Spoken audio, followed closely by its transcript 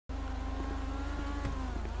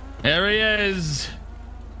There he is.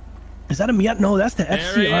 Is that him yet? No, that's the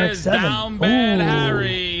FCRX7. Down bad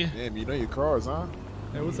Harry. Damn, you know your cars, huh?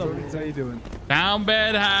 Hey, what's up, Reeds? How you doing? Down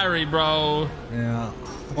bad Harry, bro. Yeah.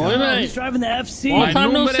 Oh, he's driving the FC. My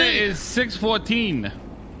number is 614.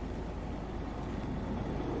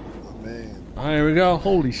 Oh, man. All right, here we go.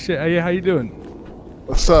 Holy shit. Hey, how you doing?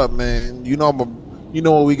 What's up, man? You know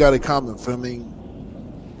what we got in common, feel me?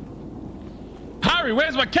 Harry,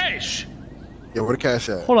 where's my cash? Yeah, where the cash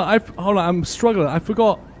at? Hold on, I'm struggling. I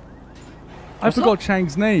forgot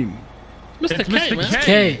Chang's name. Mr. K, man.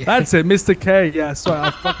 K. That's it, Mr. K. Yeah,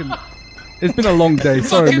 sorry, it's been a long day.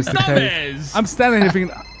 Sorry, Mr. K. I'm standing here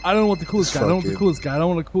thinking, I don't know what to call this guy. I don't want to call this guy. I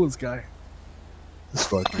don't want to call this guy. It's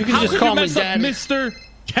fucking. You can just call me Daddy. Mr.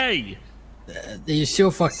 K. You still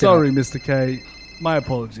fucked Sorry, up. Mr. K. My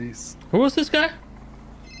apologies. Who was this guy?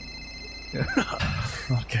 Yeah.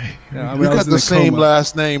 Okay. Yeah, We got the same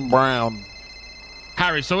last name, Brown.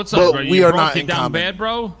 Harry, so what's But up, bro? we You are broke not it in down common. bad,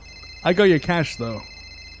 bro? I got your cash though.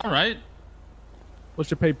 All right. What's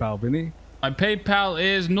your PayPal, Vinny? My PayPal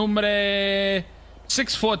is numero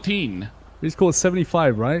 614. He's called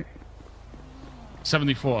 75, right?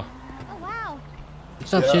 74. Oh, wow.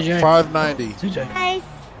 What's up, CJ? 590. CJ. Nice.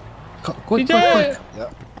 Quick. Yeah.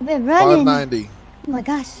 I've been running. 590. Oh my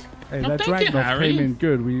gosh. Hey, No, that thank you, Dragunov Harry. came in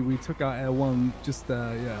good. We took out L1 just,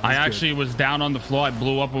 yeah. it was I good. actually was down on the floor. I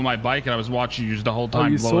blew up with my bike, and I was watching you the whole time. Oh,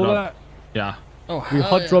 you blow saw it that? up. Yeah. Oh, We hell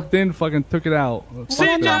hot yeah. dropped in, fucking took it out. Wanna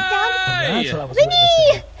CJ! drop down? That's what I was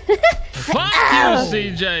Winnie! Fuck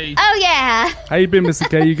you, CJ. Oh yeah. How you been, Mr.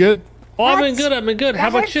 K? You good? Oh, I've been good. How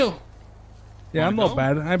about you? Yeah, I'm not go?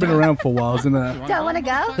 bad. I've been around for a while. Don't wanna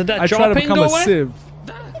go? Did that I jaw tried to pain become go a away? sieve.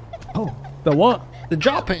 Oh. The what? The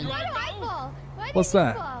jaw pain. Rifle. What's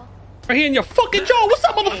that? Right here in your fucking jaw. What's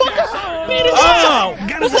up, motherfucker? Beat it Oh,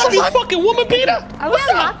 up. What's up, you fucking woman beater? Are we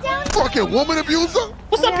on lockdown? Fucking woman abuser?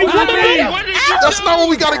 What's up, you Yeah. woman Hey, beater? what did you That's do? not what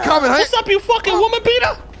we got in common, huh? What's up, you fucking woman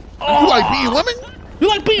beater? You like beating women? You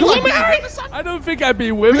like beating You like women, Harry? beating women? I don't think I'd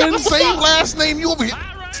be We got women. the same last name. You over here.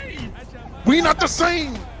 Harry. We not the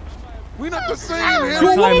same. We not the same, You Harry. a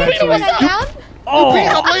woman beater? actually. What's up? Down? Beating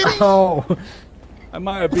up ladies? Oh. I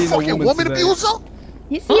might have been a Fucking woman woman today. abuser?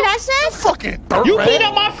 You see that shit? Fucking dirtbag. You beat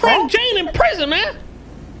up my friend Jane in prison, man.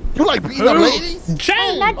 You like beating up ladies?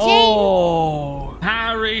 Jane. Not Jane. Oh.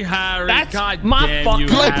 Harry, That's God my damn fucking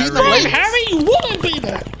you, like beating the Harry. ladies? Harry, you woman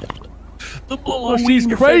beater. Oh, she's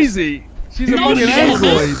crazy. She's a No, fucking she isn't.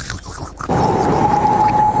 android.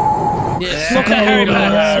 Yeah, smoke that Harry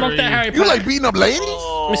pack. Smoke that Harry You pack. like beating up ladies?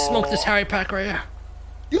 Let me smoke this Harry pack right here.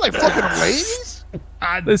 You like fucking up ladies?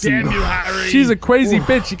 God Listen, damn you, Harry. she's a crazy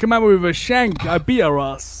bitch. She come out with a shank. I beat her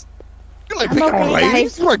ass. You like I'm picking on okay, ladies?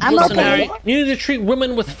 guys. You like I'm beating up Listen, okay. Harry, you need to treat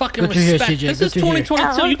women with fucking Good to hear, respect. CJ. This Good is to hear.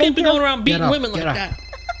 2022. Oh, You can't thank be you. going around beating Get up, women like get up. that.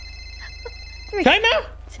 Okay, now?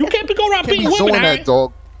 You can't be going around Can't be beating women, doing Harry. that,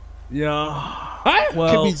 dog. Yeah. Alright? Can't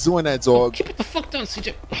Well, be doing that, dog. Keep it the fuck down,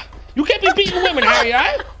 CJ. You can't be beating women, Harry,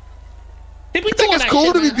 alright? Can't be You think doing it's that cool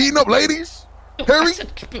shit, to be man. beating up ladies? I Harry?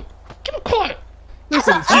 said, keep it quiet.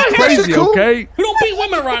 listen, Alright, she's Harry, crazy, cool. okay? We don't beat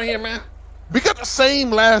women around here, man. We got the same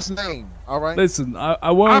last name, all right? Listen, I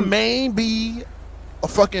I won't. may be a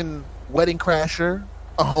fucking wedding crasher,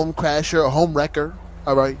 a home crasher, a home wrecker,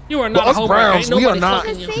 all right? You are But not a us homewrecker. Browns, Ain't we are nobody not.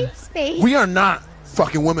 fucking A you. safe space. We are not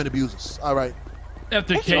fucking women abusers, all right?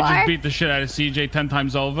 After Yes, K you just are. beat the shit out of CJ 10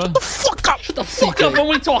 times over. Fuck up. Shut the fuck up when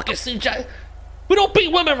we talking, CJ. We don't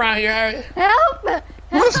beat women around here, Harry. Help.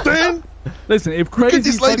 You understand? Listen, if give crazy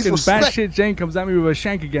these ladies fucking respect. batshit Jane comes at me with a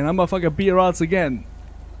shank again, I'm gonna fucking beat her ass again.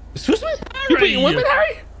 Excuse me? You beating women,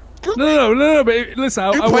 Harry? No, but listen,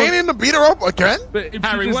 I You won't. planning to beat her up again? But if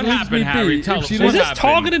Harry, she just what leaves happened, me Harry? be, Tell if us. she What Is doesn't- this happened?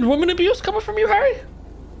 targeted woman abuse coming from you, Harry?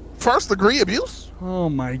 First degree abuse? Oh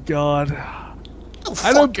my god, You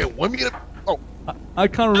I don't- fucking women. Oh, I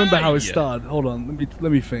can't remember how it Aye. started. Hold on,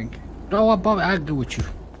 let me think. No, what, Bobby? I agree with you.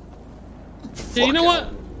 Yeah, you know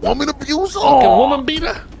what? woman abuser? Fucking woman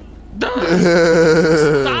beater.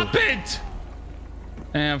 Stop it!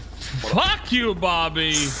 And fuck you,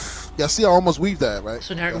 Bobby. Yeah, see, I almost weaved that, right?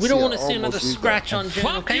 Listen, Harry, Yeah, we don't I want to see almost another weaved scratch that. on Jane,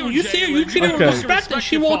 Fuck okay? you, When you see her, you Jalen. treat her with Okay. respect and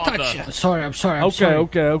she Respect your won't touch father. you. Sorry, I'm sorry.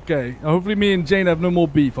 Okay. Hopefully, me and Jane have no more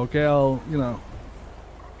beef. Okay, I'll,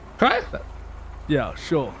 Right? yeah,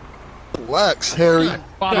 sure. Relax, Harry.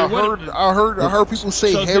 Bobby, I what- heard people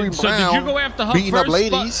say Harry did Brown you go after her beating first, up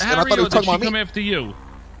ladies, and I Harry, thought he or was did talking she about come me. after you?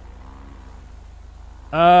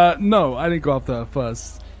 No, I didn't go after her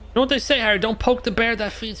first. You know what they say, Harry? Don't poke the bear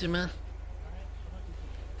that feeds you, man.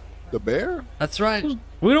 The bear? That's right.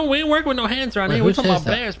 We ain't working with no hands around Wait, here. who We're talking says about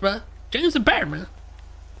that? bears, bro. Jane's a bear, man.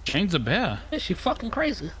 Jane's a bear. Yeah, she fucking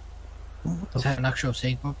crazy. Is that an actual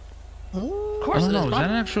saying, Bob? Of course I don't it know, is. is that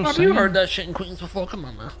an actual Bob, you saying? heard that shit in Queens before. Come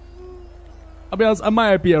on, man. I'll be honest, I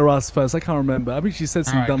might be at Ross first. I can't remember. I think she said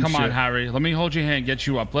some All right, dumb come shit. on, Harry. Let me hold your hand, get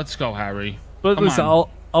you up. Let's go, Harry. But Come listen, on.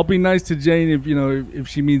 I'll be nice to Jane if you know if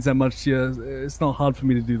she means that much to you. It's not hard for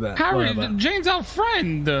me to do that. Harry, Whatever. Jane's our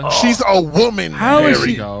friend. She's a woman. How is There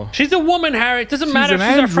we she? go. She's a woman, Harry. It doesn't matter if an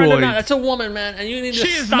she's our friend or android. not. That's a woman, man. And you need to She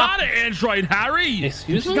is stop. not an android, Harry.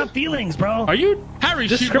 Excuse She's me? got feelings, bro. Are you Harry,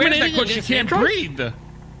 she wears that discriminating because she against can't androids? breathe.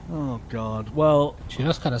 Oh God. Well, She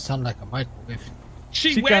does kind of sound like a microwave.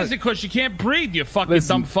 She She wears got- it because she can't breathe, you fucking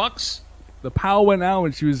Listen. dumb fucks. the power went out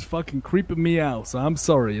and she was fucking creeping me out. So I'm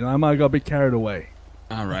sorry. You know, I might have got a bit carried away.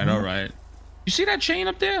 All right, all right. You see that chain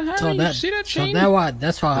up there, Harry? So You that, see that so chain?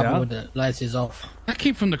 that's what happened Yeah. when the lights is off. That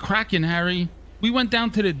came from the Kraken, Harry. We went down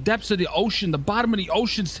to the depths of the ocean, the bottom of the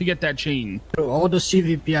oceans to get that chain. Through all the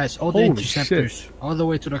CVPIs, all the Holy interceptors, all the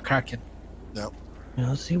way to the Kraken. Yep.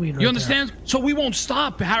 Yeah, seaweed right You understand? So we won't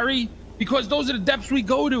stop, Harry, because those are the depths we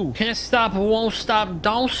go to. Can't stop, won't stop,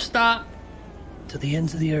 don't stop. there. To the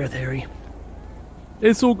ends of the earth, Harry.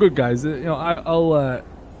 It's all good, guys. You know, I'll.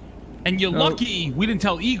 And you're No. lucky we didn't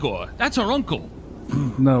tell Igor. That's our uncle.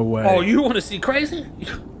 No way. Oh, you want to see crazy? You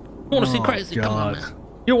want to see Oh, crazy? Come on, God. man.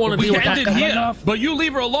 You want to We deal with end that it guy? here, off? but you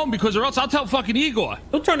leave her alone because or else I'll tell fucking Igor.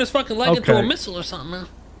 He'll turn his fucking leg into a Okay. missile or something, man.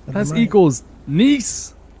 That's Eagle's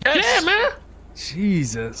niece. Yeah, man.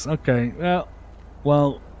 Jesus. Okay.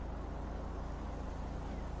 Well.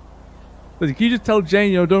 Listen, can you just tell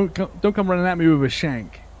Jane, you know, don't come running at me with a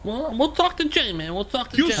shank. Well, we'll talk to Jane, man. We'll talk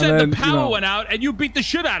to You Jane. said then, the you power know- went out and you beat the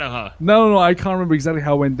shit out of her. No, I can't remember exactly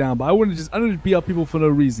how it went down, but I don't just beat up people for no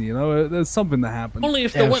reason. You know, there's something that happened. Only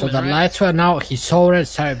if the Yeah, so women, the right? lights went out, he saw it,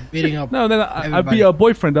 started beating up. No, then I everybody. beat her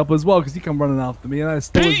boyfriend up as well because he come running after me and I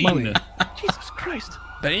stole his money. Bane. Jesus Christ.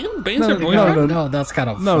 Bane? Bane's No, her no, boyfriend? No, that's kind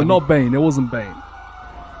of No, funny. not Bane. It wasn't Bane.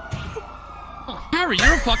 Harry,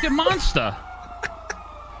 you're a fucking monster.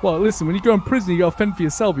 Well, listen, when you go in prison, you gotta fend for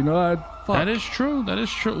yourself. You know, fuck. That is true. That is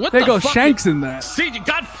true. What They the got fuck? shanks in there. CJ,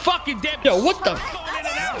 God fucking damn. Yo, what the? Going in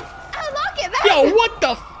and out. Lock it back. Yo, what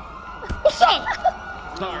the? What's up?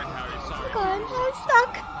 Sorry, Harry. Sorry. God, I'm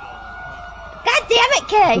stuck. God damn it,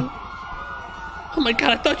 King. Oh my god,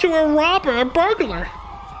 I thought you were a robber, a burglar.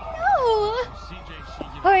 No.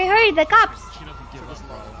 CJ, Hurry, hurry, the cops. she doesn't give us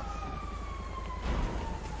love.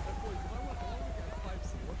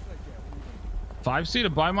 5C to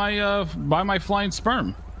buy my flying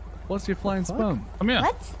sperm. What's your flying sperm? Come here.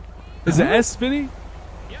 What? Is it S, Vinny?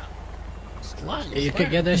 Yeah, you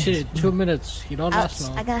can get that shit in 2 minutes. You don't last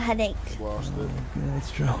Ouch, I long. got a headache. Lost it. Yeah,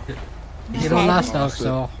 that's true. You don't last long,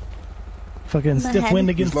 so. Fucking stiff head. wind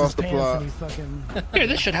against He's his lost the pants plot. and he's fucking... Here,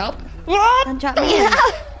 this should help. Don't drop me.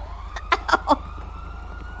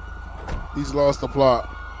 He's lost the plot.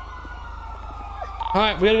 All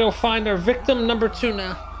right, we gotta go find our victim number 2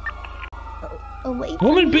 now. Oh, wait for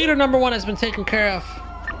Woman me. beater number 1 has been taken care of.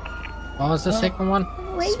 What was the second one?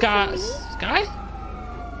 Wait Sky, for me. Sky?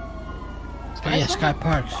 Yeah, Sky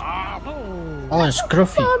Parks. Oh, and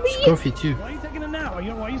Scruffy. Mommy. Scruffy, too. Why are you taking a nap? Why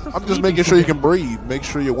are you so I'm just sleepy making sure you today? can breathe. Make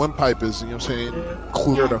sure your windpipe is, you know what I'm saying,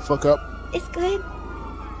 clear the fuck up. It's good.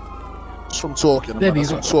 That's what I'm talking about. Baby, you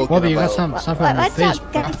That's what I'm got, Bobby, talking you got about. something on your What's face,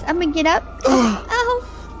 up, bro. guys? I'm gonna get up.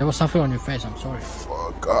 Oh. There was something on your face, I'm sorry.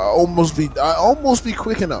 Fuck, I almost be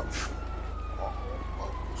quick enough.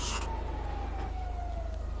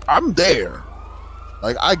 I'm there.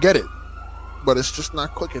 Like, I get it. But it's just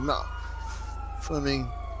not quick enough. I mean,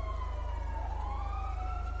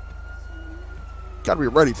 gotta be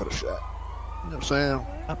ready for the shot. You know what I'm saying?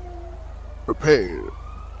 Prepared.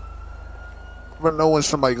 Never know when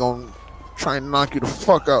somebody gonna try and knock you the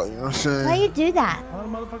fuck out, you know what I'm saying? Why you do that? All the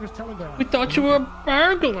motherfuckers telegraph. We thought you were a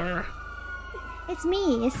burglar. It's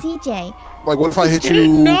me. It's CJ. Like, what if I hit Didn't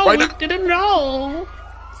you know. right We now? didn't know.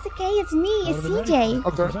 It's okay. It's me. It's CJ.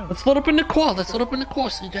 Okay. Let's load up in the call. Let's load up in the call,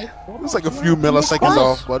 CJ. It's like a few milliseconds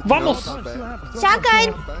off, but you know, Vamos. it's not bad.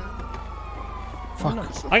 Shotgun.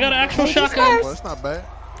 Fuck. I got an actual Ladies shotgun. Well, it's not bad.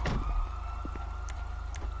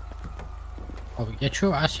 Oh, get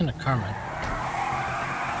your ass in the car, man.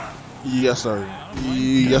 Yes, sir.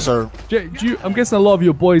 Yes, sir. I'm guessing a lot of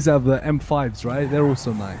your boys have the M5s, right? They're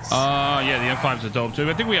also nice. Yeah, the M5s are dope too.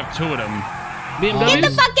 I think we have 2 of them. Get the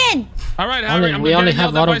BMW? fuck in. All right, Harry. we only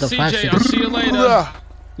have one by of the CJ. 5 I'll see you later. Ugh.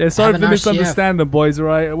 yeah, sorry have for an misunderstanding, boys. All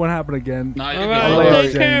right, it won't happen again. Nah, All you're right, good. later,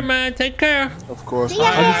 take care, Jane. man. Take care. Of course. See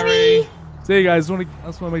ya, Harry. See you guys. I just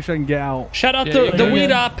want to make sure I can get out. Shout out Yeah, to yeah, the yeah.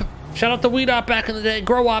 weed op. Shout out to weed op back in the day.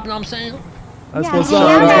 Grow up, know what I'm saying? That's Yeah, what's shout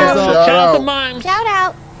up. out. That's what's up. Shout out to out. Mimes. Shout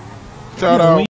out. Shout out.